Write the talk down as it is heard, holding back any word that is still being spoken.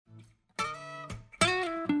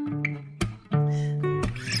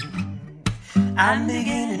I'm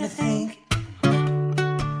beginning to think.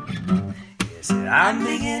 Yes, I'm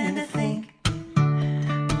beginning to think.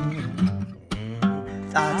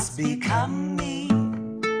 Thoughts become me.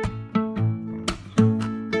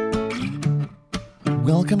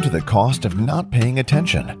 Welcome to The Cost of Not Paying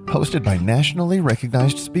Attention, hosted by nationally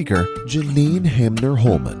recognized speaker Janine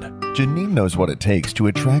Hamner-Holman. Janine knows what it takes to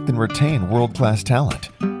attract and retain world-class talent.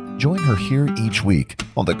 Join her here each week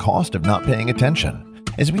on The Cost of Not Paying Attention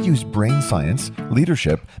as we use brain science,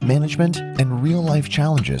 leadership, management, and real-life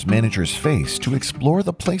challenges managers face to explore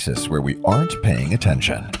the places where we aren't paying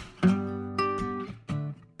attention.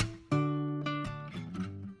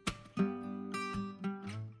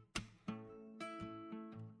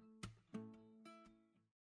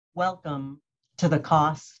 Welcome to The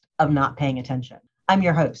Cost of Not Paying Attention. I'm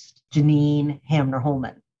your host, Janine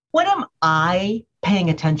Hamner-Holman. What am I paying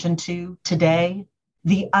attention to today?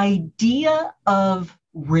 The idea of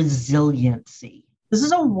resiliency. This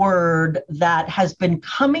is a word that has been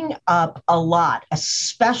coming up a lot,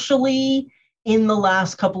 especially in the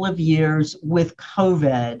last couple of years with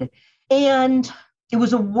COVID. And it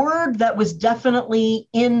was a word that was definitely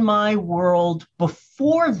in my world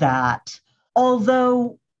before that,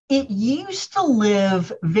 although it used to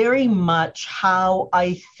live very much how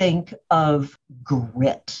I think of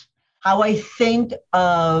grit, how I think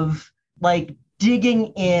of like digging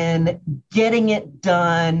in, getting it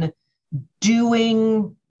done,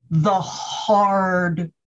 doing the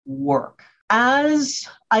hard work. As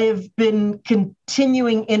I have been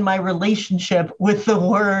continuing in my relationship with the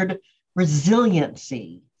word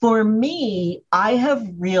resiliency, for me, I have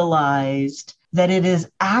realized that it is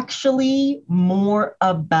actually more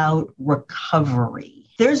about recovery.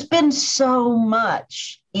 There's been so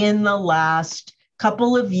much in the last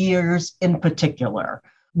couple of years in particular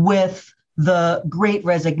with the Great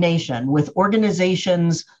Resignation, with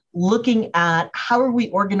organizations looking at how are we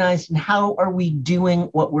organized and how are we doing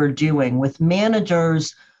what we're doing, with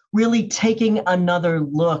managers really taking another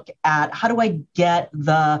look at how do I get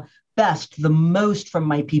the best, the most from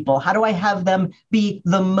my people? How do I have them be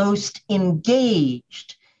the most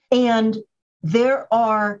engaged? And there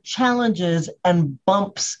are challenges and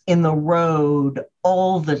bumps in the road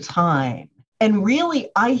all the time. And really,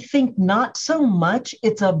 I think not so much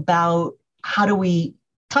it's about how do we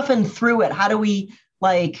toughen through it? How do we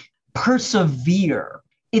persevere?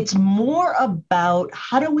 It's more about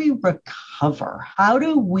how do we recover? How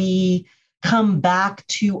do we come back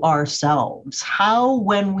to ourselves? How,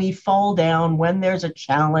 when we fall down, when there's a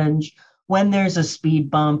challenge, when there's a speed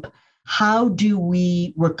bump, how do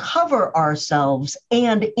we recover ourselves?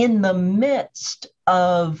 And in the midst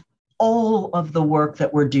of all of the work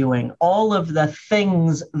that we're doing, all of the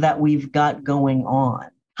things that we've got going on,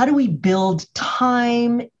 how do we build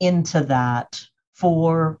time into that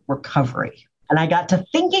for recovery? And I got to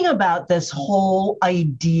thinking about this whole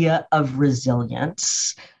idea of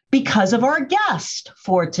resilience because of our guest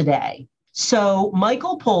for today. So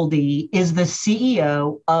Michael Puldy is the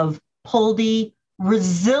CEO of Puldy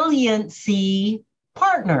Resiliency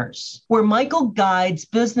Partners, where Michael guides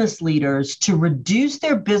business leaders to reduce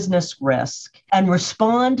their business risk and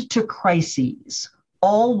respond to crises,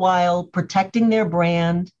 all while protecting their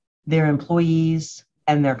brand, their employees,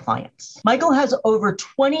 and their clients. Michael has over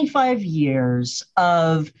 25 years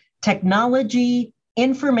of technology,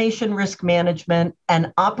 information risk management,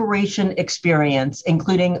 and operation experience,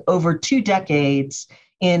 including over 2 decades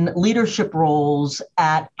in leadership roles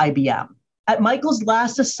at IBM. At Michael's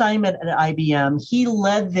last assignment at IBM, he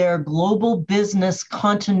led their global business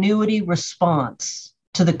continuity response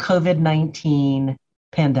to the COVID-19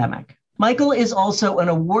 pandemic. Michael is also an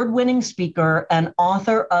award-winning speaker and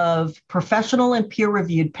author of professional and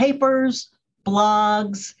peer-reviewed papers,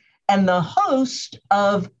 blogs, and the host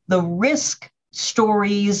of the Risk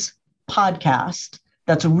Stories podcast.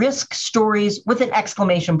 That's Risk Stories with an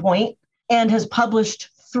exclamation point, and has published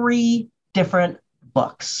 3 different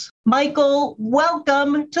books. Michael,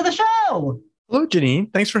 welcome to the show. Hello,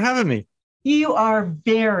 Janine. Thanks for having me. You are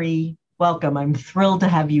very welcome. I'm thrilled to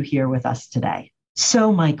have you here with us today.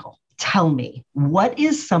 So, Michael, tell me, what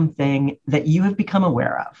is something that you have become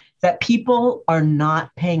aware of that people are not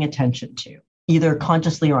paying attention to, either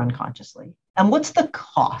consciously or unconsciously? And what's the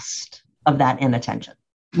cost of that inattention?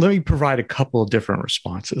 Let me provide a couple of different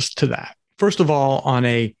responses to that. First of all, on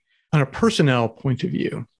a personnel point of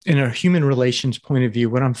view, in a human relations point of view,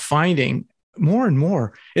 what I'm finding more and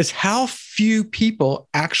more is how few people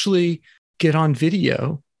actually get on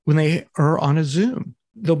video when they are on a Zoom.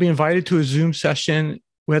 They'll be invited to a Zoom session,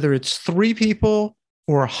 whether it's 3 people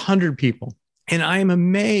or 100 people. And I am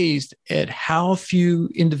amazed at how few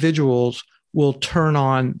individuals will turn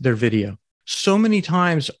on their video. so many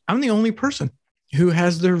times I'm the only person who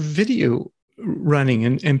has their video running.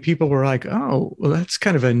 And people were like, oh, well, that's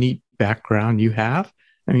kind of a neat background you have.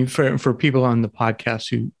 I mean, for people on the podcast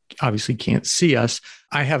who obviously can't see us,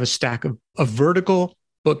 I have a stack of a vertical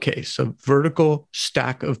bookcase, a vertical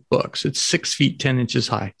stack of books. It's 6 feet, 10 inches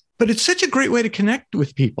high. But it's such a great way to connect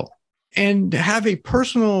with people and have a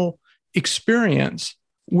personal experience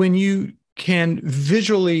when you can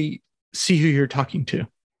visually see who you're talking to.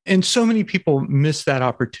 And so many people miss that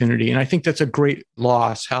opportunity. And I think that's a great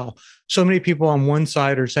loss, how so many people on one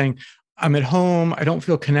side are saying, I'm at home, I don't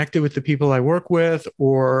feel connected with the people I work with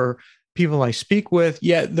or people I speak with,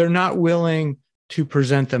 yet they're not willing to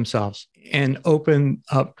present themselves and open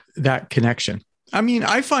up that connection. I mean,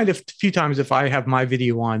 I find a few times if I have my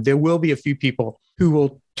video on, there will be a few people who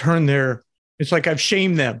will turn it's like I've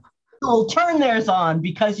shamed them. They'll turn theirs on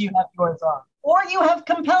because you have yours on. Or you have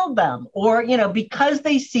compelled them, or, because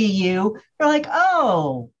they see you, they're like,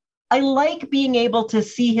 oh, I like being able to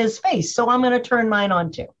see his face, so I'm going to turn mine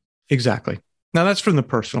on too. Exactly. Now that's from the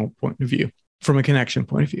personal point of view, from a connection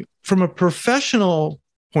point of view. From a professional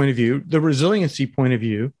point of view, the resiliency point of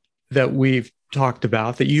view that we've talked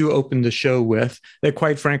about, that you opened the show with, that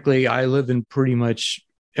quite frankly, I live in pretty much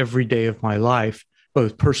every day of my life,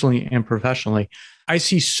 both personally and professionally. I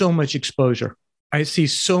see so much exposure. I see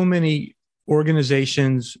so many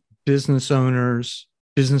organizations, business owners,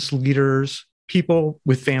 business leaders, people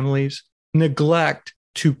with families neglect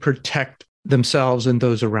to protect themselves and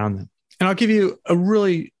those around them. And I'll give you a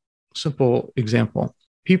really simple example.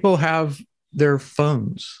 People have their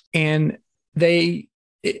phones and they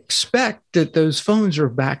expect that those phones are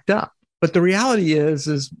backed up. But the reality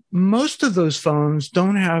is most of those phones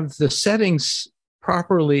don't have the settings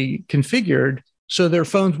properly configured so their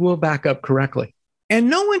phones will back up correctly. And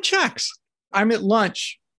no one checks. I'm at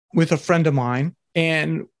lunch with a friend of mine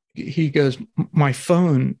and he goes, my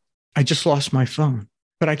phone, I just lost my phone,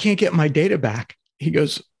 but I can't get my data back. He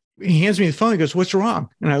hands me the phone. He goes, what's wrong?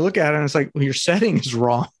 And I look at it and it's like, well, your setting is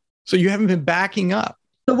wrong. So you haven't been backing up.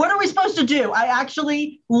 So what are we supposed to do? I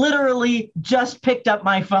actually literally just picked up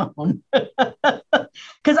my phone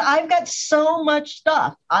because I've got so much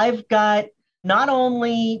stuff. I've got not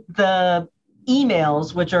only the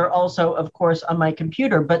emails, which are also, of course, on my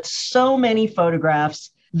computer, but so many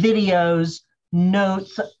photographs, videos,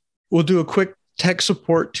 notes. We'll do a quick tech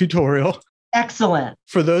support tutorial. Excellent.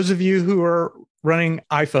 For those of you who are running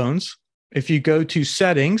iPhones, if you go to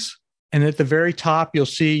settings and at the very top, you'll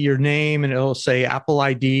see your name and it'll say Apple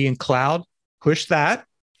ID and cloud. Push that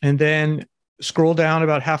and then scroll down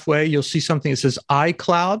about halfway. You'll see something that says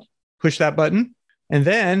iCloud. Push that button. And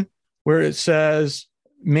then where it says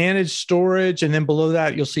manage storage, and then below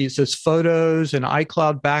that, you'll see it says photos and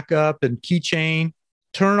iCloud backup and keychain.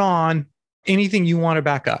 Turn on anything you want to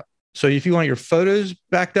back up. So if you want your photos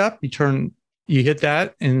backed up, you hit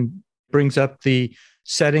that and brings up the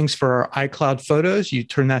settings for our iCloud photos. You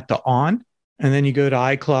turn that to on, and then you go to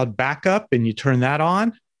iCloud backup and you turn that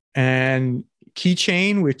on, and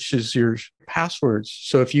keychain, which is your passwords.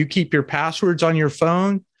 So if you keep your passwords on your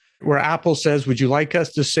phone, where Apple says, would you like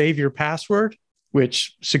us to save your password?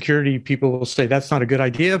 Which security people will say that's not a good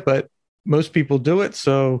idea, but most people do it.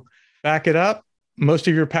 So back it up. Most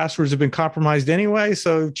of your passwords have been compromised anyway,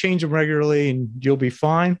 so change them regularly and you'll be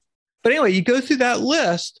fine. But anyway, you go through that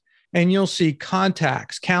list and you'll see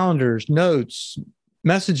contacts, calendars, notes,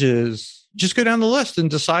 messages. Just go down the list and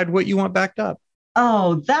decide what you want backed up.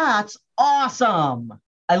 Oh, that's awesome.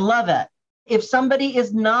 I love it. If somebody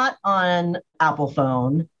is not on Apple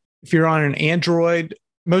phone, if you're on an Android,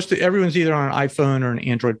 everyone's either on an iPhone or an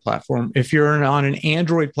Android platform. If you're on an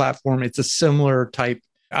Android platform, it's a similar type.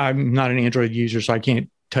 I'm not an Android user, so I can't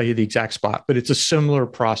tell you the exact spot, but it's a similar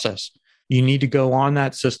process. You need to go on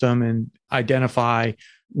that system and identify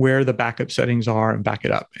where the backup settings are and back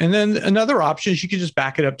it up. And then another option is you can just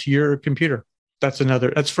back it up to your computer. That's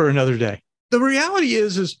for another day. The reality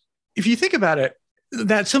is if you think about it,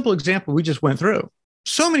 that simple example we just went through,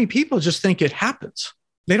 so many people just think it happens.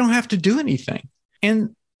 They don't have to do anything.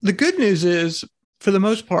 And the good news is, for the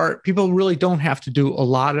most part, people really don't have to do a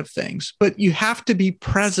lot of things, but you have to be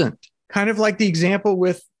present. Kind of like the example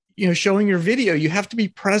with, showing your video, you have to be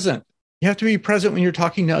present. You have to be present when you're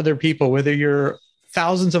talking to other people, whether you're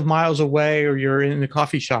thousands of miles away or you're in a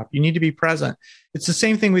coffee shop. You need to be present. It's the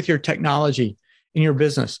same thing with your technology in your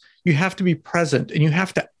business. You have to be present and you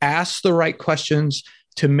have to ask the right questions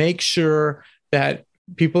to make sure that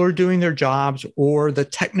people are doing their jobs or the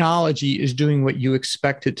technology is doing what you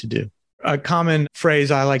expect it to do. A common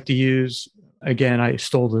phrase I like to use, again, I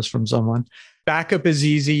stole this from someone, backup is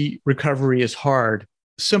easy, recovery is hard.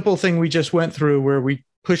 Simple thing we just went through where we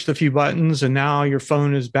pushed a few buttons and now your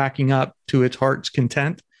phone is backing up to its heart's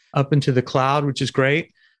content up into the cloud, which is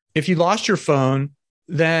great. If you lost your phone,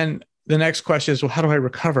 then the next question is, well, how do I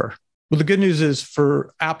recover? Well, the good news is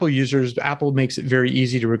for Apple users, Apple makes it very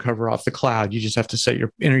easy to recover off the cloud. You just have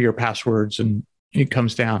to enter your passwords and it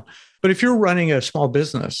comes down. But if you're running a small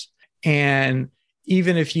business, and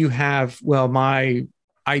even if you have, well, my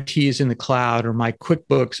IT is in the cloud or my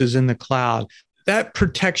QuickBooks is in the cloud, that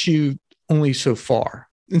protects you only so far.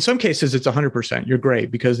 In some cases, it's 100%. You're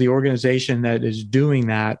great because the organization that is doing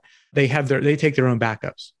that, they take their own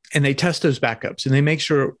backups and they test those backups and they make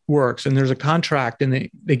sure it works. And there's a contract and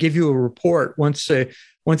they give you a report once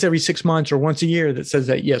every 6 months or once a year that says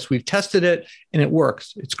that, yes, we've tested it and it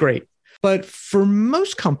works. It's great. But for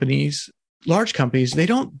most companies, large companies, they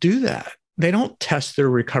don't do that. They don't test their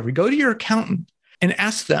recovery. Go to your accountant and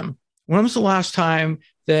ask them, when was the last time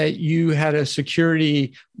that you had a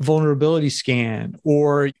security vulnerability scan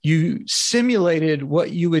or you simulated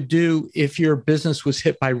what you would do if your business was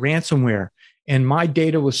hit by ransomware and my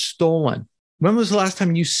data was stolen? When was the last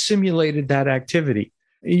time you simulated that activity?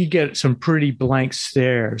 You get some pretty blank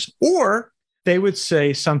stares. Or they would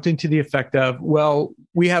say something to the effect of, well,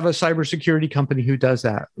 we have a cybersecurity company who does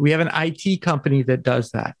that. We have an IT company that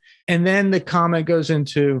does that. And then the comment goes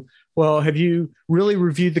into, well, have you really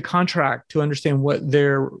reviewed the contract to understand what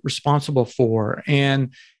they're responsible for?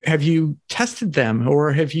 And have you tested them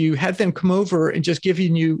or have you had them come over and just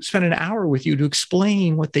spend an hour with you to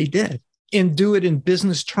explain what they did and do it in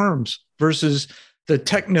business terms versus the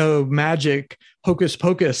techno magic hocus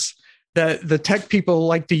pocus that the tech people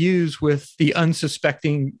like to use with the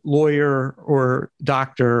unsuspecting lawyer or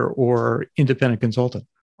doctor or independent consultant?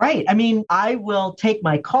 Right. I mean, I will take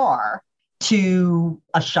my car to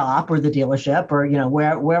a shop or the dealership or,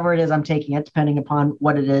 wherever it is I'm taking it, depending upon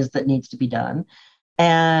what it is that needs to be done.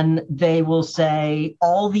 And they will say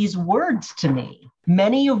all these words to me,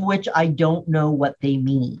 many of which I don't know what they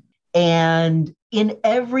mean. And in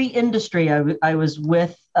every industry, I was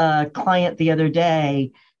with a client the other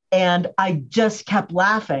day, and I just kept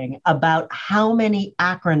laughing about how many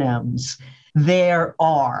acronyms there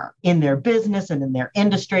are in their business and in their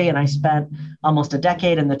industry. And I spent almost a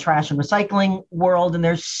decade in the trash and recycling world, and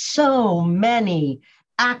there's so many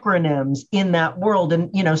acronyms in that world.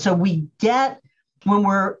 And, so when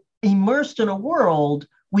we're immersed in a world,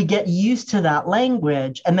 we get used to that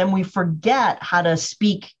language, and then we forget how to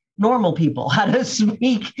speak normal people, how to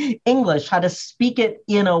speak English, how to speak it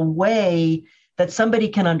in a way that somebody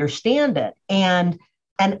can understand it. And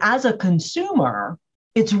as a consumer,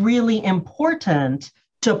 it's really important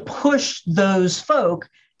to push those folk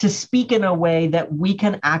to speak in a way that we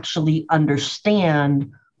can actually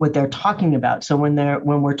understand what they're talking about. So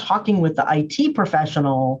when we're talking with the IT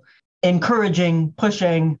professional, encouraging,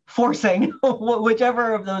 pushing, forcing,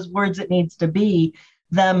 whichever of those words it needs to be,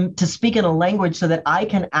 them to speak in a language so that I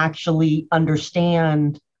can actually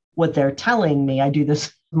understand what they're telling me. I do this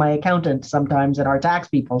with my accountant sometimes and our tax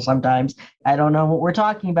people sometimes. I don't know what we're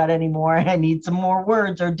talking about anymore. I need some more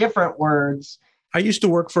words or different words. I used to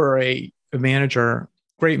work for a manager,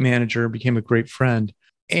 great manager, became a great friend.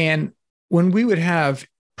 And when we would have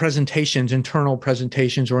presentations, internal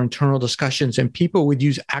presentations or internal discussions, and people would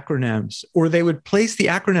use acronyms or they would place the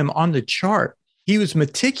acronym on the chart, he was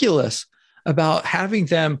meticulous about having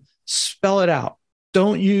them spell it out.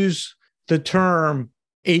 Don't use the term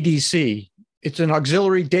ADC. It's an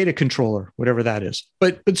auxiliary data controller, whatever that is,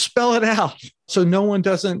 but spell it out so no one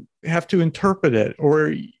doesn't have to interpret it,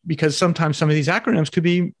 or because sometimes some of these acronyms could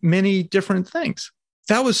be many different things.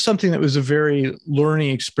 That was something that was a very learning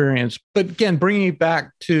experience. But again, bringing it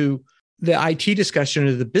back to the IT discussion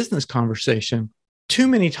or the business conversation, too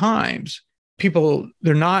many times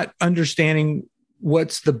they're not understanding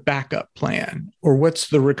what's the backup plan or what's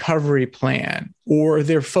the recovery plan, or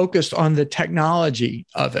they're focused on the technology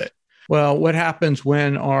of it. Well, what happens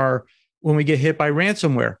when we get hit by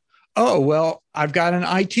ransomware? Oh, well, I've got an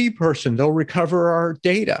IT person. They'll recover our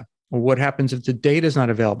data. Well, what happens if the data is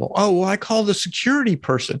not available? Oh, well, I call the security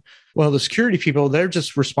person. Well, the security people, they're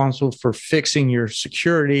just responsible for fixing your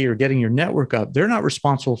security or getting your network up. They're not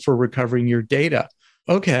responsible for recovering your data.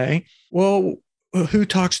 Okay, well, who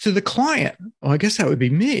talks to the client? Well, I guess that would be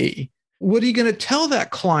me. What are you going to tell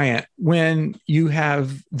that client when you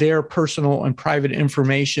have their personal and private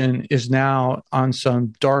information is now on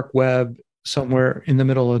some dark web somewhere in the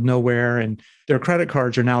middle of nowhere, and their credit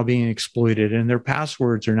cards are now being exploited and their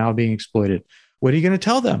passwords are now being exploited? What are you going to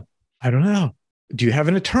tell them? I don't know. Do you have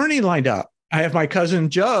an attorney lined up? I have my cousin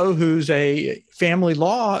Joe, who's a family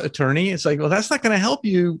law attorney. It's like, well, that's not going to help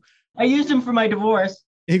you. I used him for my divorce.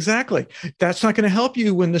 Exactly. That's not going to help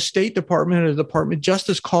you when the State Department or the Department of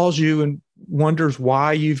Justice calls you and wonders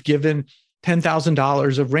why you've given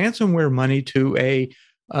 $10,000 of ransomware money to a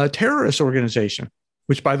terrorist organization,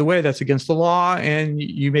 which, by the way, that's against the law and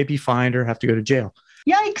you may be fined or have to go to jail.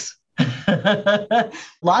 Yikes.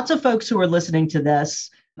 Lots of folks who are listening to this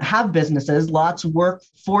have businesses, lots work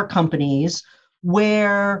for companies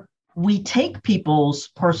where we take people's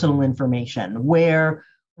personal information, where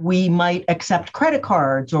we might accept credit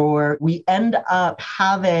cards, or we end up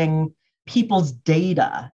having people's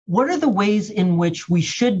data. What are the ways in which we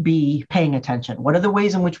should be paying attention? What are the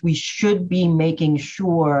ways in which we should be making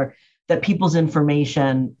sure that people's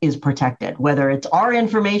information is protected, whether it's our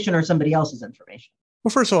information or somebody else's information?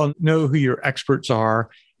 Well, first of all, know who your experts are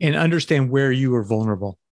and understand where you are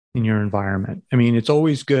vulnerable in your environment. I mean, it's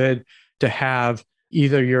always good to have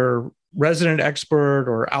either your resident expert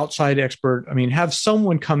or outside expert. I mean, have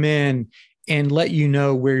someone come in and let you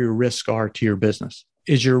know where your risks are to your business.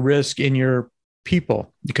 Is your risk in your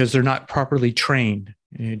people because they're not properly trained?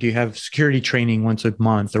 Do you have security training once a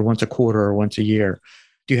month or once a quarter or once a year?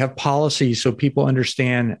 Do you have policies so people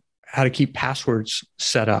understand how to keep passwords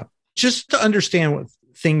set up? Just to understand what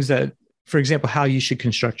things that, for example, how you should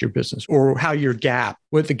construct your business or how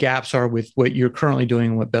what the gaps are with what you're currently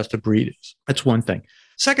doing and what best of breed is. That's one thing.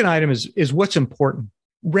 Second item is what's important.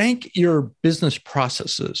 Rank your business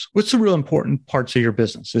processes. What's the real important parts of your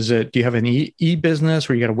business? Do you have an e-business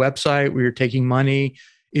where you got a website where you're taking money?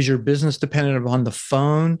 Is your business dependent upon the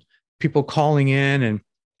phone, people calling in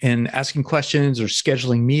and asking questions or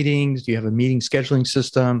scheduling meetings? Do you have a meeting scheduling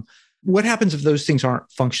system? What happens if those things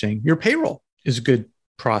aren't functioning? Your payroll is a good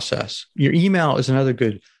process. Your email is another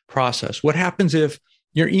good process. What happens if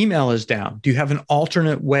your email is down? Do you have an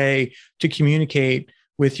alternate way to communicate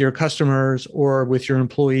with your customers or with your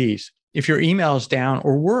employees? If your email is down,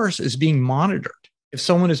 or worse, is being monitored. If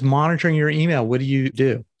someone is monitoring your email, what do you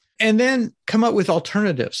do? And then come up with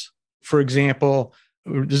alternatives. For example,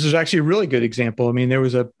 this is actually a really good example. I mean, there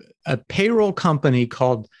was a payroll company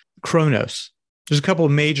called Kronos. There's a couple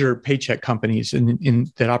of major paycheck companies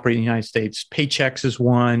that operate in the United States. Paychex is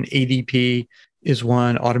one, ADP is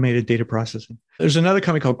one, automated data processing. There's another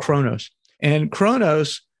company called Kronos. And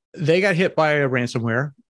Kronos, they got hit by a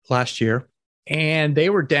ransomware last year, and they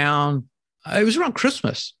were down. It was around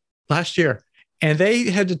Christmas last year. And they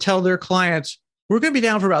had to tell their clients, we're going to be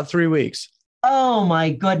down for about 3 weeks. Oh, my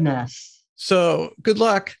goodness. So good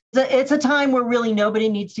luck. It's a time where really nobody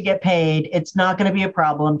needs to get paid. It's not going to be a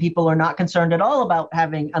problem. People are not concerned at all about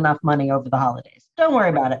having enough money over the holidays. Don't worry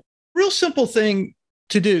about it. Real simple thing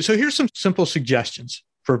to do. So here's some simple suggestions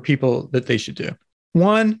for people that they should do.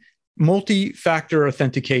 One, multi-factor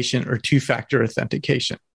authentication or two-factor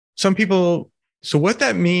authentication. So what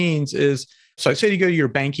that means is, so I say you go to your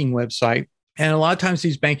banking website, and a lot of times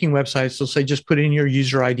these banking websites, they'll say, just put in your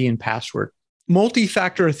user ID and password.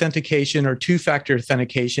 Multi-factor authentication or two-factor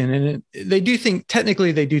authentication, and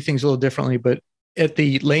technically they do things a little differently, but at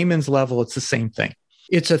the layman's level, it's the same thing.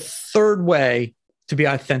 It's a third way to be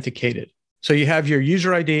authenticated. So you have your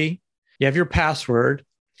user ID, you have your password,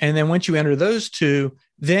 and then once you enter those two,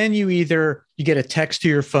 then you get a text to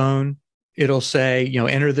your phone. It'll say,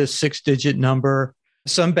 enter this 6-digit number.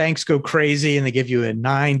 Some banks go crazy and they give you a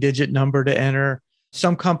 9-digit number to enter.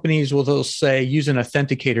 Some companies they'll say use an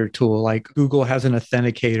authenticator tool, like Google has an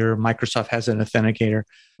authenticator, Microsoft has an authenticator,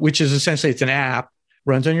 which is essentially, it's an app,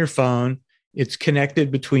 runs on your phone. It's connected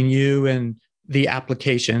between you and the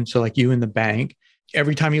application. So like you and the bank.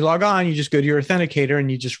 Every time you log on, you just go to your authenticator and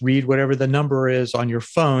you just read whatever the number is on your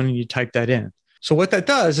phone and you type that in. So what that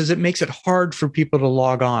does is it makes it hard for people to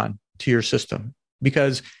log on to your system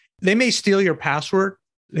because they may steal your password.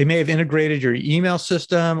 They may have integrated your email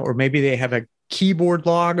system, or maybe they have a keyboard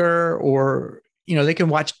logger, or they can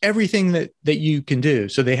watch everything that you can do.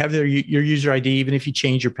 So they have your user ID. Even if you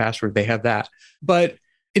change your password, they have that. But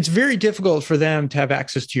it's very difficult for them to have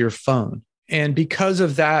access to your phone. And because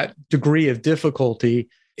of that degree of difficulty,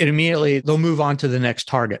 they'll move on to the next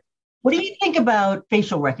target. What do you think about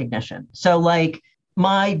facial recognition? So like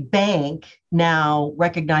my bank now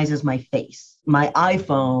recognizes my face. My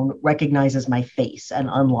iPhone recognizes my face and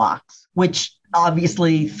unlocks, which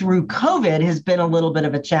obviously through COVID has been a little bit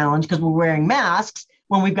of a challenge because we're wearing masks.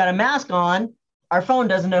 When we've got a mask on, our phone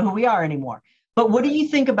doesn't know who we are anymore. But what do you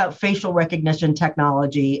think about facial recognition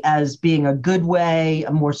technology as being a good way,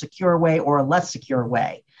 a more secure way, or a less secure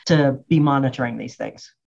way to be monitoring these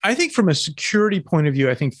things? I think from a security point of view,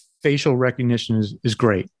 I think facial recognition is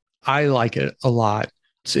great. I like it a lot.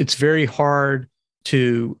 It's very hard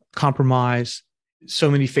to compromise. So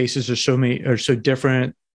many faces are so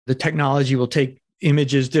different. The technology will take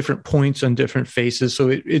images, different points on different faces. So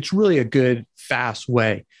it's really a good, fast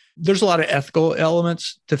way. There's a lot of ethical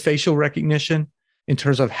elements to facial recognition in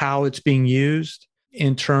terms of how it's being used,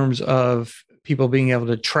 in terms of people being able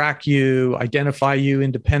to track you, identify you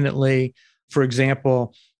independently. For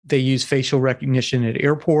example, they use facial recognition at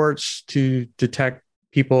airports to detect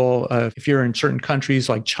people. If you're in certain countries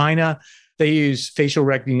like China, they use facial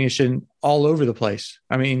recognition all over the place.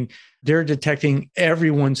 I mean, they're detecting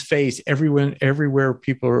everyone's face, everywhere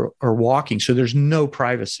people are walking. So there's no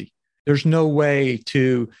privacy. There's no way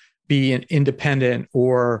to be an independent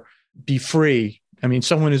or be free. I mean,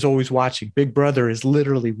 someone is always watching. Big Brother is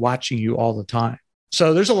literally watching you all the time.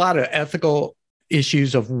 So there's a lot of ethical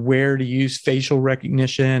issues of where to use facial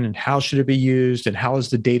recognition and how should it be used and how is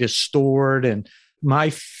the data stored. And my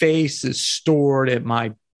face is stored at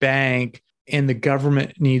my bank and the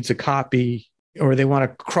government needs a copy or they want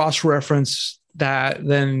to cross-reference that,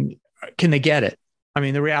 then can they get it? I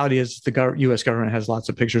mean, the reality is the U.S. government has lots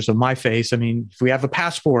of pictures of my face. I mean, if we have a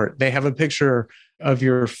passport, they have a picture of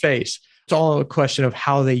your face. It's all a question of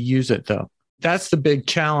how they use it, though. That's the big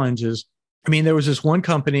challenge is, I mean, there was this one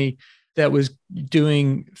company that was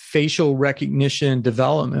doing facial recognition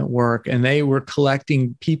development work, and they were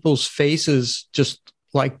collecting people's faces just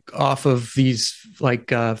like off of these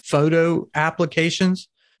photo applications.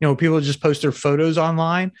 You know, people just post their photos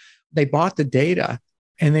online. They bought the data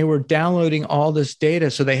and they were downloading all this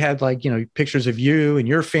data. So they had pictures of you and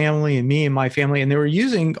your family and me and my family. And they were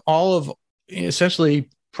using all of essentially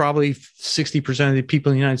probably 60% of the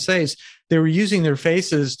people in the United States. They were using their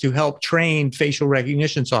faces to help train facial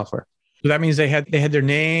recognition software. So that means they had their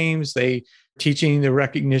names, they teaching the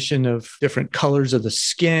recognition of different colors of the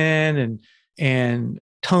skin and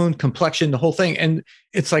tone, complexion, the whole thing. And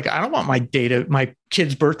it's like, I don't want my data, my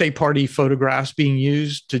kid's birthday party photographs being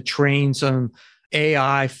used to train some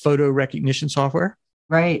AI photo recognition software.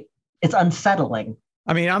 Right. It's unsettling.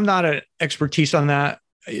 I mean, I'm not an expertise on that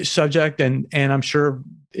subject. And I'm sure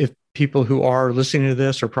if people who are listening to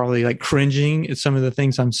this are probably like cringing at some of the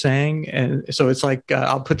things I'm saying. And so it's like,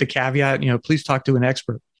 I'll put the caveat, please talk to an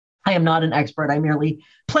expert. I am not an expert. I merely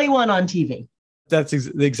play one on TV. That's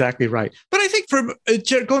exactly right. But I think from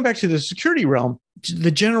going back to the security realm,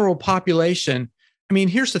 the general population, I mean,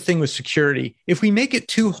 here's the thing with security. If we make it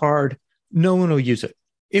too hard, no one will use it.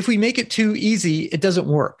 If we make it too easy, it doesn't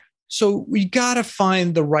work. So we got to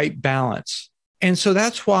find the right balance. And so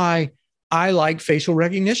that's why I like facial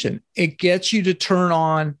recognition. It gets you to turn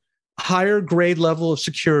on higher grade level of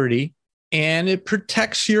security and it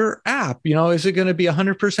protects your app. Is it going to be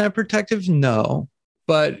 100% protective? No.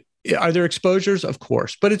 But are there exposures? Of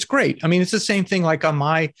course. But it's great. I mean, it's the same thing like on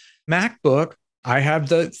my MacBook. I have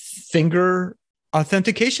the finger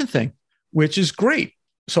authentication thing, which is great.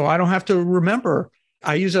 So I don't have to remember.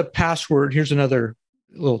 I use a password. Here's another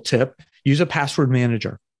little tip. Use a password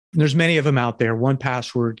manager. And there's many of them out there.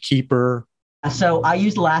 1Password, Keeper. So I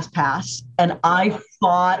use LastPass and I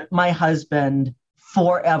fought my husband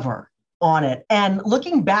forever on it. And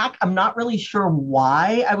looking back, I'm not really sure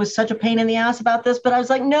why I was such a pain in the ass about this, but I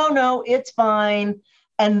was like, no, it's fine.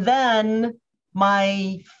 And then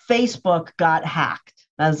my Facebook got hacked.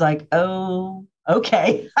 I was like, oh,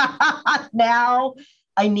 okay. Now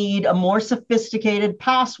I need a more sophisticated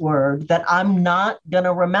password that I'm not going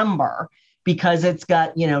to remember because it's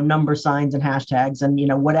got, number signs and hashtags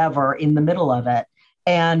and, whatever in the middle of it.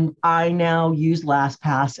 And I now use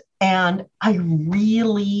LastPass and I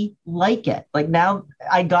really like it. Like now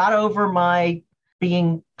I got over my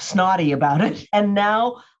being snotty about it. And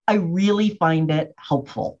now I really find it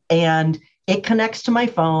helpful and it connects to my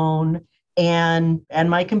phone and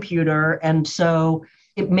my computer. And so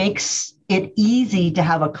it makes it easy to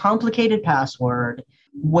have a complicated password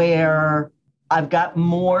where I've got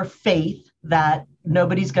more faith that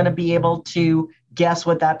nobody's going to be able to guess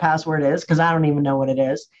what that password is because I don't even know what it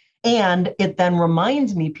is. And it then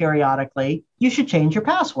reminds me periodically, you should change your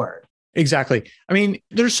password. Exactly. I mean,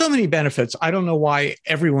 there's so many benefits. I don't know why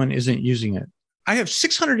everyone isn't using it. I have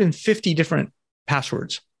 650 different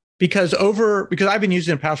passwords because I've been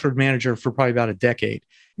using a password manager for probably about a decade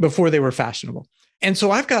before they were fashionable. And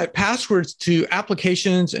so I've got passwords to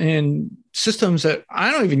applications and systems that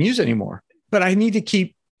I don't even use anymore, but I need to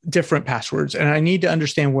keep different passwords and I need to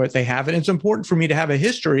understand what they have. And it's important for me to have a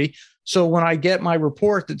history. So when I get my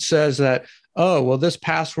report that says that, oh, well, this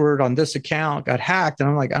password on this account got hacked. And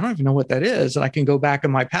I'm like, I don't even know what that is. And I can go back in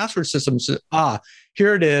my password system and say,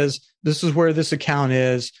 here it is. This is where this account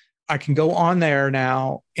is. I can go on there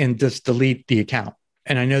now and just delete the account.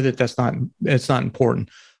 And I know that it's not important.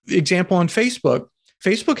 Example on Facebook.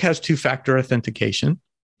 Facebook has 2-factor authentication.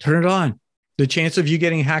 Turn it on. The chance of you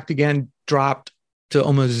getting hacked again dropped to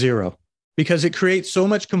almost zero because it creates so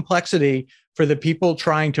much complexity for the people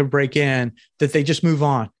trying to break in that they just move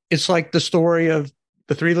on. It's like the story of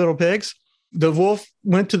the three little pigs. The wolf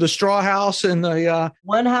went to the straw house and the...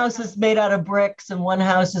 One house is made out of bricks and one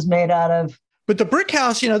house is made out of... But the brick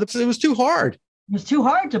house, it was too hard. It was too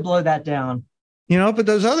hard to blow that down. But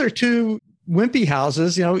those other two wimpy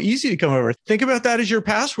houses, easy to come over. Think about that as your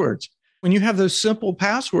passwords. When you have those simple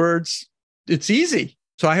passwords, it's easy.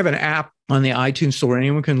 So I have an app on the iTunes store.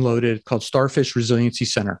 Anyone can load it called Starfish Resiliency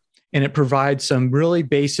Center. And it provides some really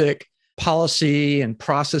basic policy and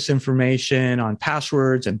process information on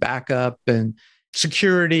passwords and backup and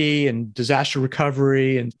security and disaster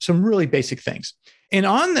recovery and some really basic things. And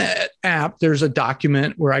on that app, there's a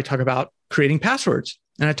document where I talk about creating passwords.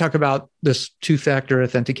 And I talk about this two-factor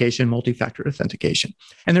authentication, multi-factor authentication.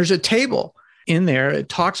 And there's a table in there. It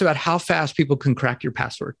talks about how fast people can crack your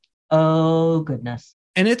password. Oh, goodness.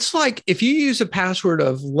 And it's like if you use a password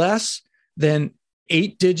of less than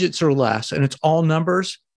 8 digits or less, and it's all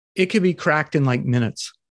numbers, it could be cracked in like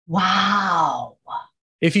minutes. Wow.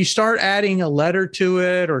 If you start adding a letter to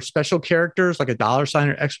it or special characters like a $sign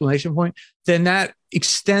or exclamation point, then that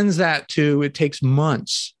extends that to it takes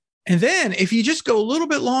months. And then if you just go a little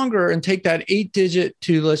bit longer and take that 8-digit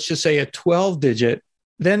to, let's just say, a 12-digit,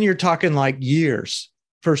 then you're talking like years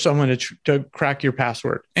for someone to crack your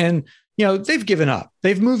password. And, they've given up.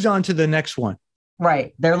 They've moved on to the next one.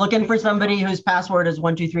 Right. They're looking for somebody whose password is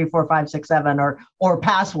 1, 2, 3, 4, 5, 6, 7 or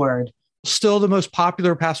password. Still the most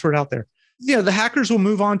popular password out there. The hackers will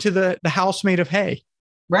move on to the house made of hay.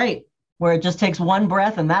 Right. Where it just takes one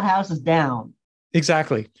breath and that house is down.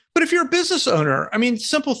 Exactly. But if you're a business owner,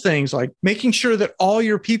 simple things like making sure that all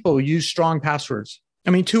your people use strong passwords.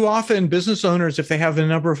 Too often business owners, if they have a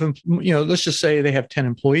number of, let's just say they have 10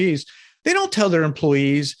 employees, they don't tell their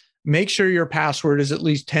employees, make sure your password is at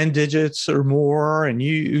least 10 digits or more and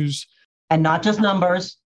use. And not just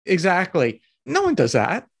numbers. Exactly. No one does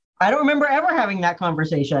that. I don't remember ever having that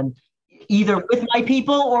conversation, either with my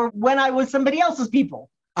people or when I was somebody else's people.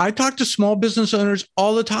 I talk to small business owners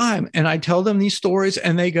all the time and I tell them these stories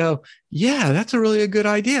and they go, yeah, that's a good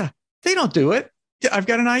idea. They don't do it. I've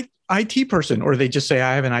got an IT person, or they just say,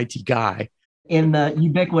 I have an IT guy. In the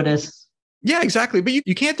ubiquitous. Yeah, exactly. But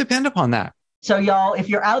you can't depend upon that. So y'all, if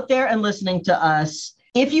you're out there and listening to us,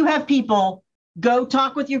 if you have people, go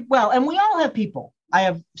talk with and we all have people. I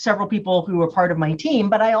have several people who are part of my team,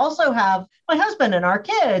 but I also have my husband and our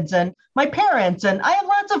kids and my parents, and I have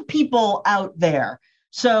lots of people out there.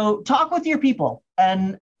 So talk with your people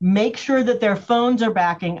and make sure that their phones are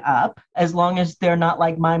backing up, as long as they're not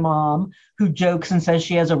like my mom, who jokes and says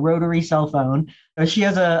she has a rotary cell phone. She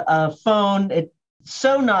has a phone. It's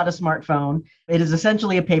so not a smartphone. It is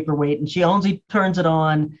essentially a paperweight, and she only turns it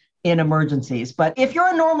on in emergencies. But if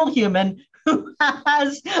you're a normal human who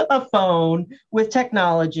has a phone with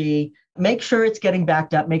technology, make sure it's getting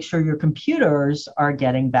backed up. Make sure your computers are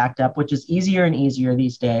getting backed up, which is easier and easier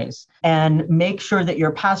these days. And make sure that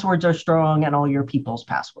your passwords are strong and all your people's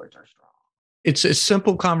passwords are strong. It's a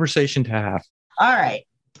simple conversation to have. All right.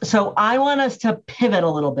 So I want us to pivot a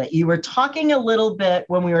little bit. You were talking a little bit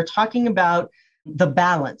when we were talking about the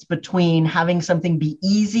balance between having something be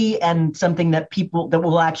easy and something that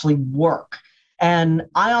will actually work. And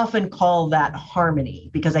I often call that harmony,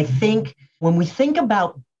 because I think when we think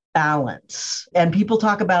about balance and people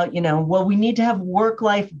talk about, we need to have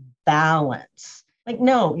work-life balance. Like,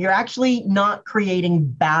 no, you're actually not creating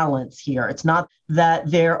balance here. It's not that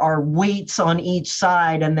there are weights on each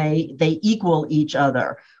side and they equal each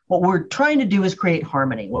other. What we're trying to do is create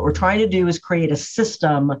harmony. What we're trying to do is create a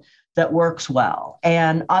system that works well.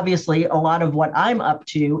 And obviously, a lot of what I'm up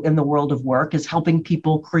to in the world of work is helping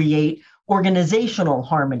people create organizational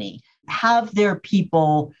harmony, have their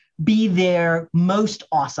people be their most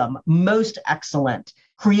awesome, most excellent,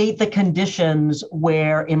 create the conditions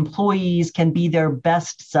where employees can be their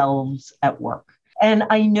best selves at work. And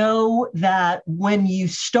I know that when you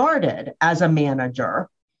started as a manager,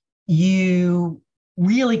 you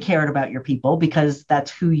really cared about your people, because that's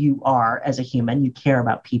who you are as a human. You care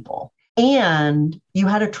about people. And you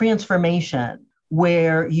had a transformation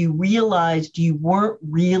where you realized you weren't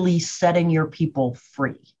really setting your people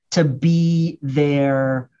free to be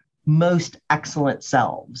their most excellent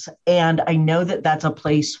selves. And I know that that's a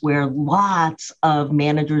place where lots of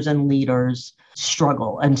managers and leaders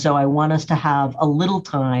struggle. And so I want us to have a little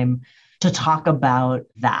time to talk about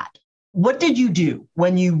that. What did you do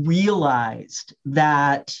when you realized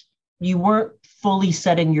that you weren't fully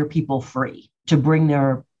setting your people free to bring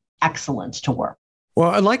their excellence to work? Well,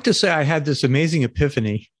 I'd like to say I had this amazing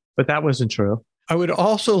epiphany, but that wasn't true. I would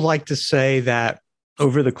also like to say that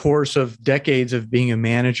over the course of decades of being a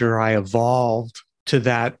manager, I evolved to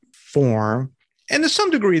that form. And to some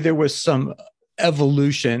degree, there was some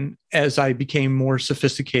evolution as I became more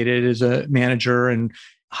sophisticated as a manager and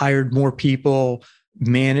hired more people,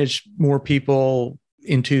 managed more people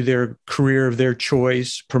into their career of their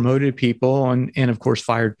choice, promoted people, and of course,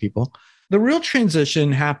 fired people. The real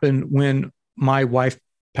transition happened when my wife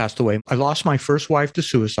passed away. I lost my first wife to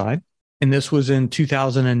suicide, and this was in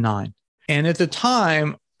 2009. And at the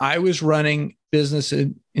time, I was running business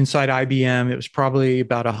inside IBM. It was probably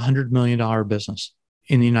about a $100 million business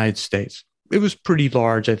in the United States. It was pretty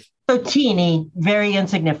large. So teeny, very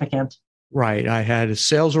insignificant. Right. I had a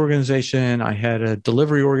sales organization. I had a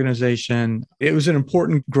delivery organization. It was an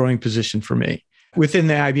important growing position for me within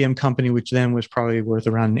the IBM company, which then was probably worth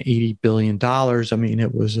around $80 billion. I mean,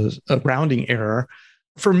 it was a rounding error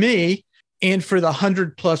for me, and for the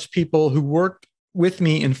 100 plus people who worked with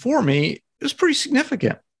me and for me, it was pretty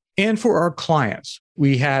significant. And for our clients,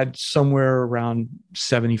 we had somewhere around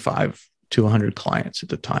 75 to 100 clients at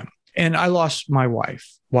the time. And I lost my wife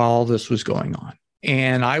while all this was going on.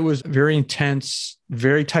 And I was very intense,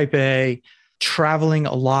 very type A, traveling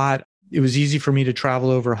a lot. It was easy for me to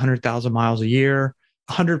travel over 100,000 miles a year,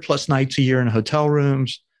 100 plus nights a year in hotel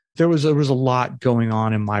rooms. There was a lot going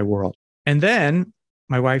on in my world. And then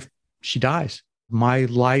my wife, she dies. My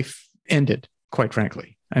life ended, quite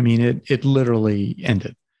frankly. I mean, it literally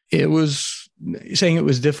ended. It was saying it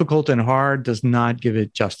was difficult and hard does not give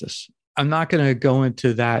it justice. I'm not going to go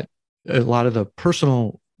into that, a lot of the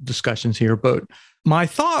personal discussions here, but my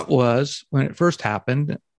thought was when it first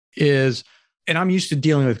happened is, and I'm used to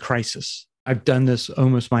dealing with crisis. I've done this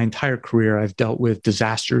almost my entire career. I've dealt with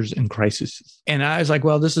disasters and crises. And I was like,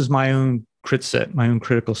 well, this is my own crit set, my own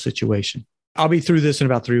critical situation. I'll be through this in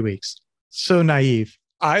about 3 weeks. So naive.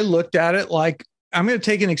 I looked at it like, I'm going to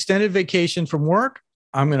take an extended vacation from work.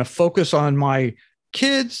 I'm going to focus on my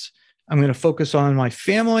kids. I'm going to focus on my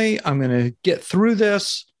family. I'm going to get through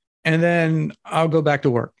this. And then I'll go back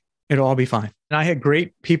to work. It'll all be fine. And I had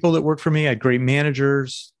great people that worked for me. I had great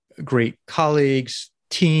managers, great colleagues,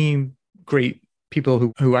 team, great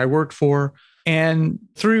people who I worked for. And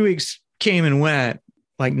 3 weeks came and went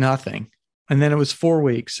like nothing. And then it was 4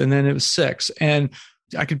 weeks, and then it was 6. And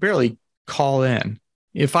I could barely call in.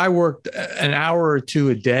 If I worked an hour or two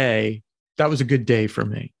a day, that was a good day for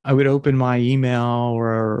me. I would open my email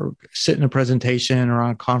or sit in a presentation or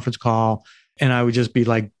on a conference call, and I would just be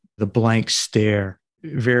like the blank stare,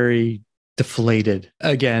 very deflated.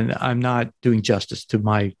 Again, I'm not doing justice to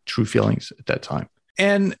my true feelings at that time.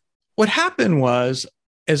 And what happened was,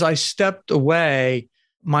 as I stepped away,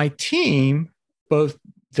 my team, both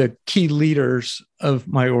the key leaders of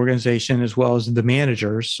my organization, as well as the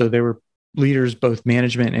managers, so they were leaders, both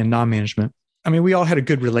management and non-management. I mean, we all had a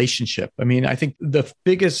good relationship. I mean, I think the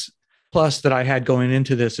biggest plus that I had going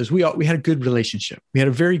into this is we had a good relationship. We had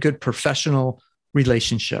a very good professional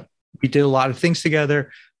relationship. We did a lot of things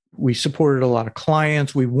together. We supported a lot of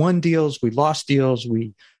clients. We won deals. We lost deals.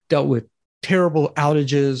 We dealt with terrible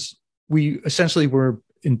outages. We essentially were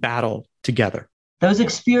in battle together. Those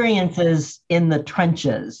experiences in the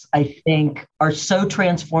trenches, I think, are so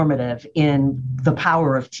transformative in the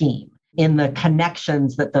power of team, in the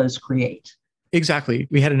connections that those create. Exactly.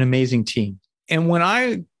 We had an amazing team. And when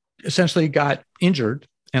I essentially got injured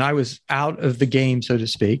and I was out of the game, so to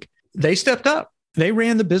speak, they stepped up. They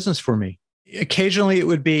ran the business for me. Occasionally it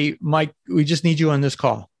would be, Mike, we just need you on this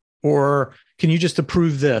call. Or can you just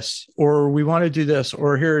approve this? Or we want to do this,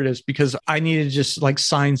 or here it is, because I needed to just like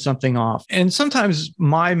sign something off. And sometimes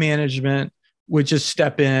my management would just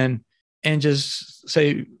step in and just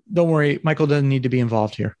say, don't worry, Michael doesn't need to be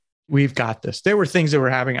involved here. We've got this. There were things that were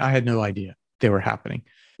happening. I had no idea they were happening.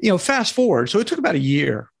 Fast forward. So it took about a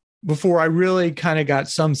year before I really kind of got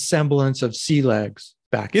some semblance of sea legs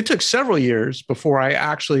back. It took several years before I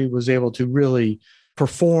actually was able to really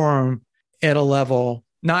perform at a level,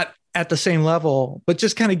 not at the same level, but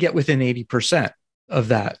just kind of get within 80% of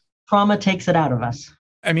that. Trauma takes it out of us.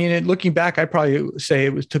 I mean, looking back, I'd probably say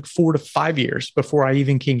it took 4 to 5 years before I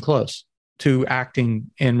even came close to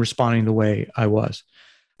acting and responding the way I was.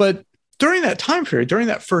 But during that time period, during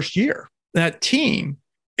that first year, that team,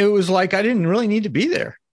 it was like I didn't really need to be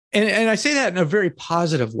there. And I say that in a very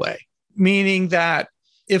positive way, meaning that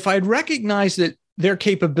if I'd recognized that their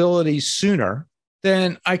capabilities sooner,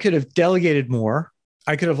 then I could have delegated more.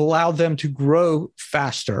 I could have allowed them to grow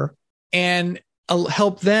faster and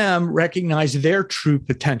help them recognize their true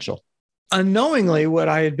potential. Unknowingly, what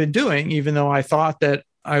I had been doing, even though I thought that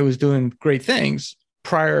I was doing great things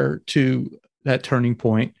prior to that turning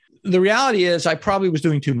point, the reality is I probably was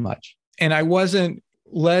doing too much. And I wasn't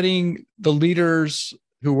letting the leaders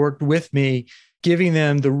who worked with me, giving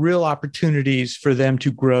them the real opportunities for them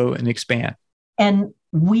to grow and expand. And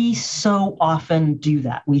we so often do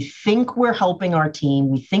that. We think we're helping our team.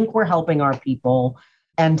 We think we're helping our people.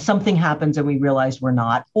 And something happens and we realize we're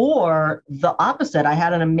not. Or the opposite. I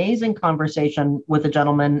had an amazing conversation with a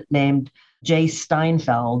gentleman named Jay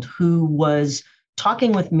Steinfeld, who was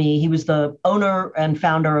talking with me. He was the owner and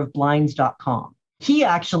founder of blinds.com. He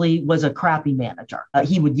actually was a crappy manager.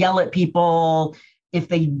 He would yell at people if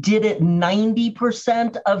they did it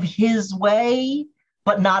 90% of his way,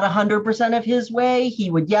 but not 100% of his way.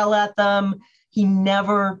 He would yell at them. He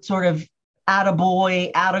never sort of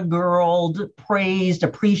attaboy, attagirled, praised,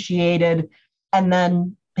 appreciated. And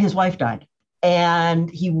then his wife died. And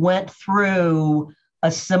he went through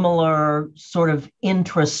a similar sort of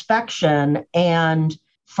introspection. And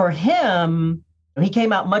for him, he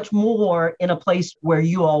came out much more in a place where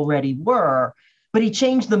you already were, but he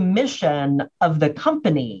changed the mission of the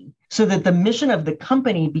company so that the mission of the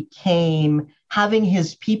company became having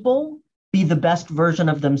his people be the best version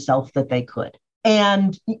of themselves that they could.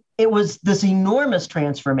 And it was this enormous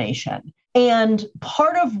transformation. And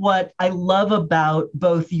part of what I love about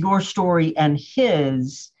both your story and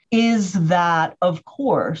his is that, of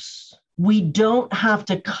course, we don't have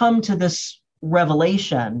to come to this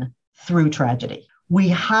revelation through tragedy. We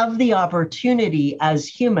have the opportunity as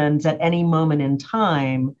humans at any moment in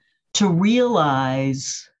time to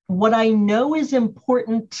realize what I know is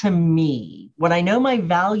important to me, what I know my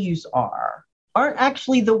values aren't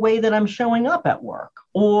actually the way that I'm showing up at work.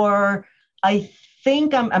 Or I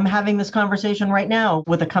think I'm having this conversation right now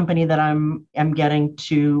with a company that I'm getting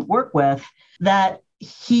to work with, that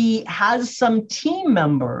he has some team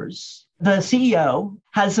members, the CEO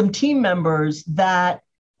has some team members that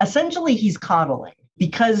essentially he's coddling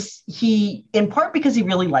because in part because he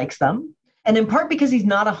really likes them, and in part because he's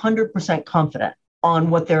not 100% confident on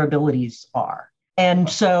what their abilities are. And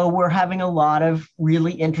so we're having a lot of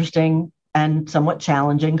really interesting and somewhat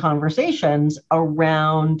challenging conversations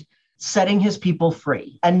around setting his people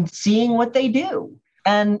free and seeing what they do.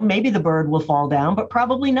 And maybe the bird will fall down, but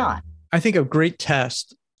probably not. I think a great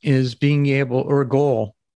test is being able, or a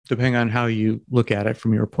goal, depending on how you look at it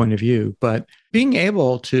from your point of view, but being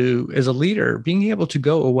able to, as a leader, being able to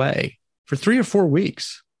go away for 3 or 4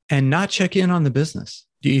 weeks and not check in on the business.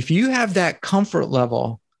 If you have that comfort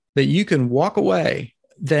level that you can walk away,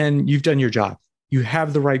 then you've done your job. You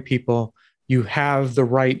have the right people. You have the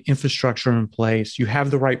right infrastructure in place. You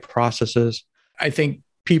have the right processes. I think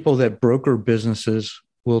people that broker businesses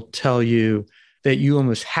will tell you that you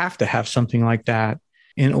almost have to have something like that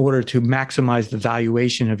in order to maximize the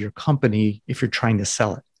valuation of your company if you're trying to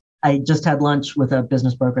sell it. I just had lunch with a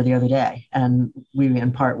business broker the other day, and we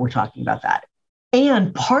in part were talking about that.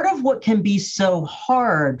 And part of what can be so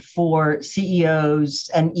hard for CEOs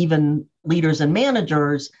and even leaders and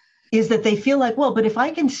managers is that they feel like, well, but if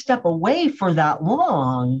I can step away for that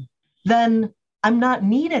long, then I'm not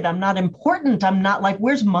needed. I'm not important. I'm not like,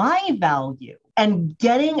 where's my value? And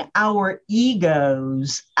getting our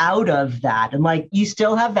egos out of that and like, you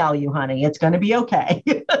still have value, honey. It's going to be okay.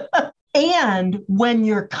 And when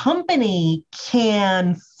your company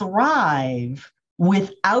can thrive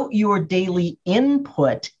without your daily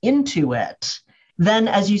input into it, then,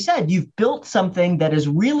 as you said, you've built something that is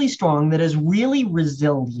really strong, that is really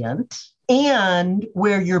resilient, and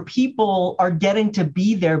where your people are getting to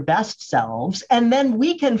be their best selves. And then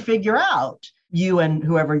we can figure out, you and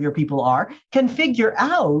whoever your people are, can figure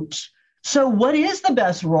out, so what is the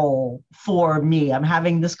best role for me? I'm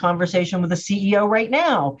having this conversation with a CEO right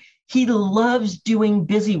now. He loves doing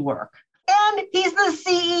busy work. And he's the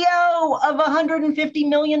CEO of a $150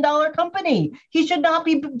 million company. He should not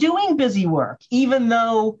be doing busy work, even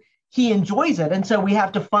though he enjoys it. And so we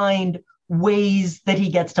have to find ways that he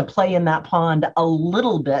gets to play in that pond a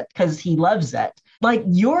little bit because he loves it. Like,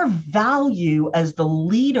 your value as the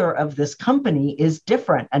leader of this company is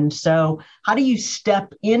different. And so how do you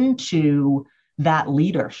step into that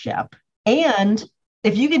leadership? And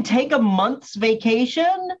if you can take a month's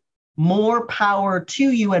vacation, more power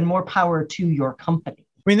to you and more power to your company.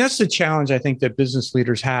 I mean, that's the challenge I think that business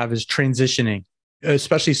leaders have, is transitioning,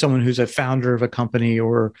 especially someone who's a founder of a company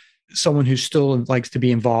or someone who still likes to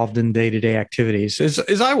be involved in day-to-day activities,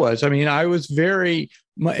 as I was. I mean, I was very,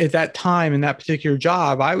 at that time in that particular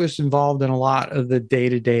job, I was involved in a lot of the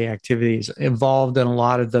day-to-day activities, involved in a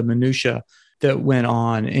lot of the minutia that went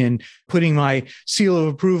on, and putting my seal of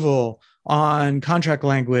approval on contract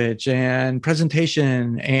language and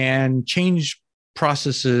presentation and change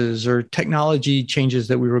processes or technology changes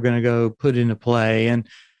that we were going to go put into play. And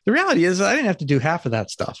the reality is I didn't have to do half of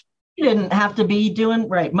that stuff. You didn't have to be doing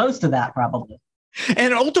most of that probably.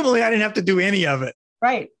 And ultimately, I didn't have to do any of it.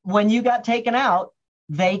 Right. When you got taken out,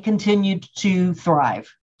 they continued to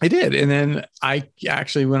thrive. I did. And then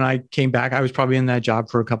when I came back, I was probably in that job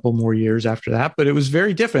for a couple more years after that, but it was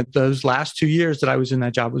very different. Those last 2 years that I was in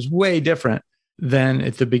that job was way different than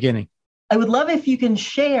at the beginning. I would love if you can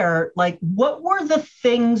share, what were the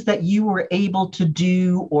things that you were able to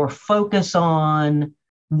do or focus on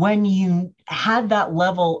when you had that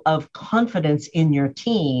level of confidence in your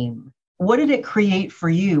team? What did it create for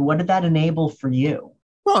you? What did that enable for you?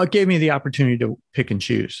 Well, it gave me the opportunity to pick and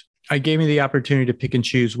choose. It gave me the opportunity to pick and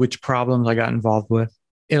choose which problems I got involved with.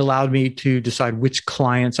 It allowed me to decide which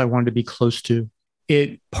clients I wanted to be close to.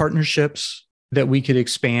 Partnerships that we could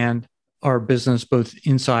expand our business both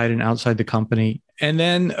inside and outside the company. And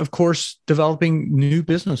then, of course, developing new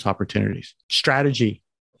business opportunities, strategy,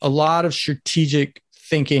 a lot of strategic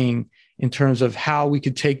thinking in terms of how we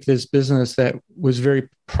could take this business that was very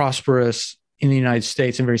prosperous in the United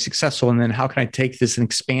States and very successful. And then how can I take this and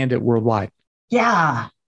expand it worldwide? Yeah,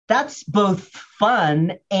 that's both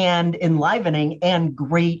fun and enlivening and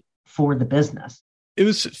great for the business. It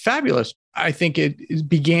was fabulous. I think it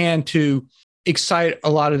began to excite a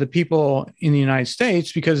lot of the people in the United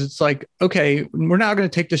States because it's like, okay, we're now going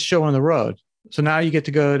to take this show on the road. So now you get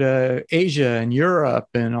to go to Asia and Europe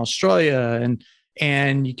and Australia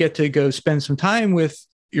and you get to go spend some time with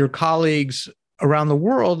your colleagues around the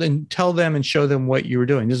world and tell them and show them what you were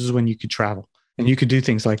doing. This is when you could travel and you could do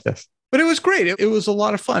things like this. But it was great. It was a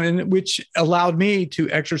lot of fun, and which allowed me to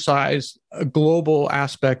exercise a global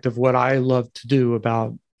aspect of what I love to do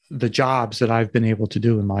about the jobs that I've been able to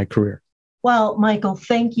do in my career. Well, Michael,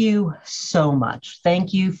 thank you so much.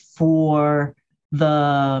 Thank you for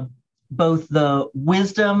both the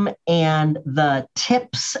wisdom and the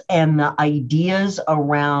tips and the ideas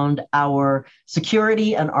around our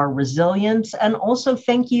security and our resilience. And also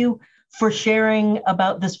thank you for sharing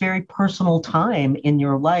about this very personal time in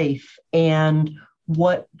your life and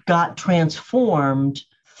what got transformed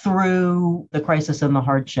through the crisis and the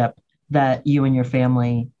hardship that you and your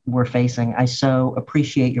family were facing. I so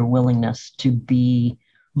appreciate your willingness to be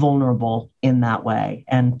vulnerable in that way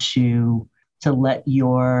and to let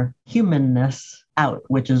your humanness out,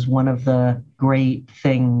 which is one of the great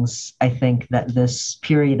things I think that this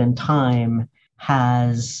period in time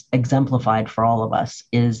has exemplified for all of us,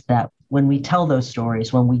 is that when we tell those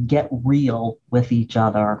stories, when we get real with each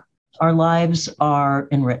other, our lives are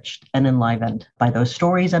enriched and enlivened by those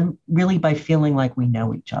stories and really by feeling like we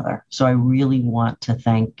know each other. So I really want to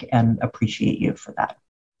thank and appreciate you for that.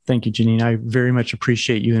 Thank you, Janine. I very much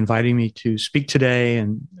appreciate you inviting me to speak today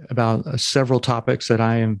and about several topics that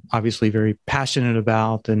I am obviously very passionate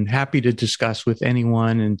about and happy to discuss with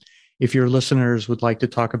anyone. And if your listeners would like to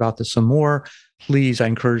talk about this some more, please, I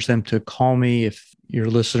encourage them to call me if your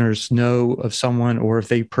listeners know of someone or if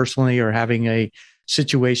they personally are having a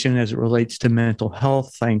situation as it relates to mental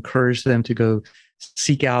health. I encourage them to go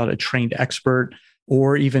seek out a trained expert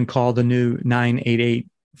or even call the new 988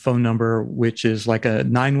 phone number, which is like a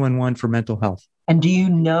 911 for mental health. And do you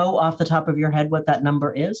know off the top of your head what that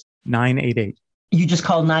number is? 988. You just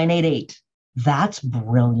call 988. That's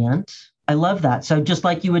brilliant. I love that. So just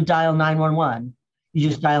like you would dial 911, you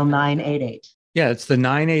just dial 988. Yeah, it's the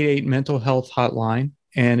 988 mental health hotline.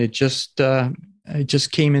 And it just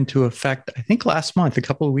came into effect, I think last month, a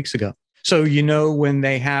couple of weeks ago. So, when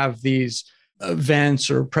they have these events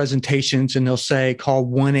or presentations and they'll say, call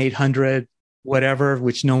 1-800 whatever,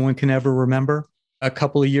 which no one can ever remember. A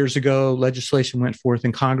couple of years ago, legislation went forth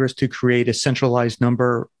in Congress to create a centralized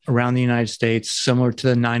number around the United States, similar to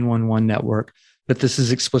the 911 network. But this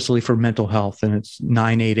is explicitly for mental health, and it's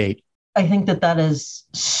 988. I think that is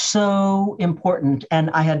so important.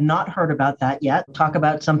 And I had not heard about that yet. Talk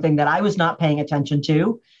about something that I was not paying attention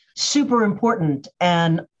to. Super important.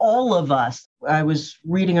 And all of us, I was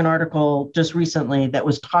reading an article just recently that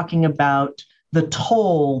was talking about the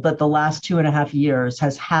toll that the last 2.5 years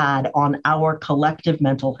has had on our collective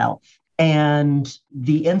mental health and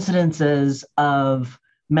the incidences of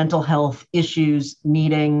mental health issues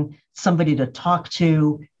needing somebody to talk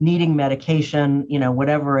to, needing medication,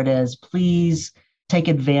 whatever it is. Please take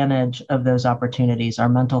advantage of those opportunities. Our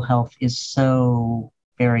mental health is so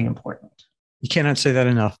very important. You cannot say that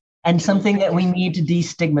enough. And something that we need to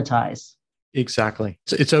destigmatize. Exactly.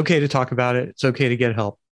 It's okay to talk about it. It's okay to get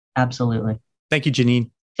help. Absolutely. Thank you, Janine.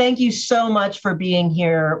 Thank you so much for being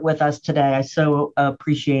here with us today. I so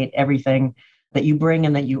appreciate everything that you bring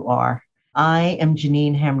and that you are. I am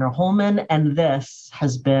Janine Hamner-Holman, and this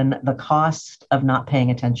has been The Cost of Not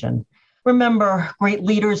Paying Attention. Remember, great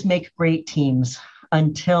leaders make great teams.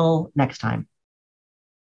 Until next time.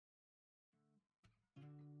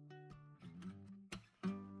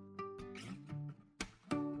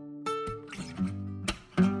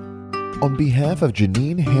 On behalf of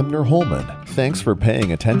Janine Hamner Holman, thanks for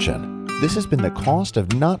paying attention. This has been The Cost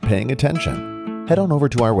of Not Paying Attention. Head on over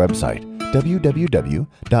to our website,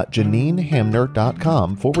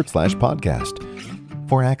 www.janinehamner.com/podcast,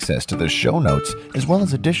 for access to the show notes as well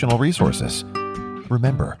as additional resources.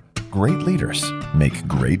 Remember, great leaders make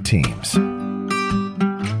great teams.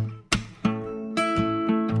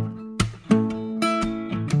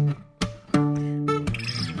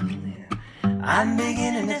 I'm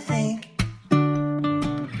beginning to think.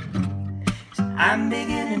 I'm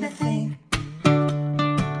beginning to think.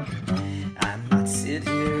 I might sit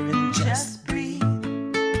here and just breathe.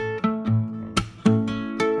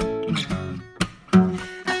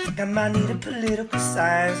 I think I might need a political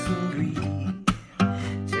science degree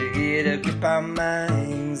to get a grip on my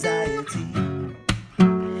anxiety.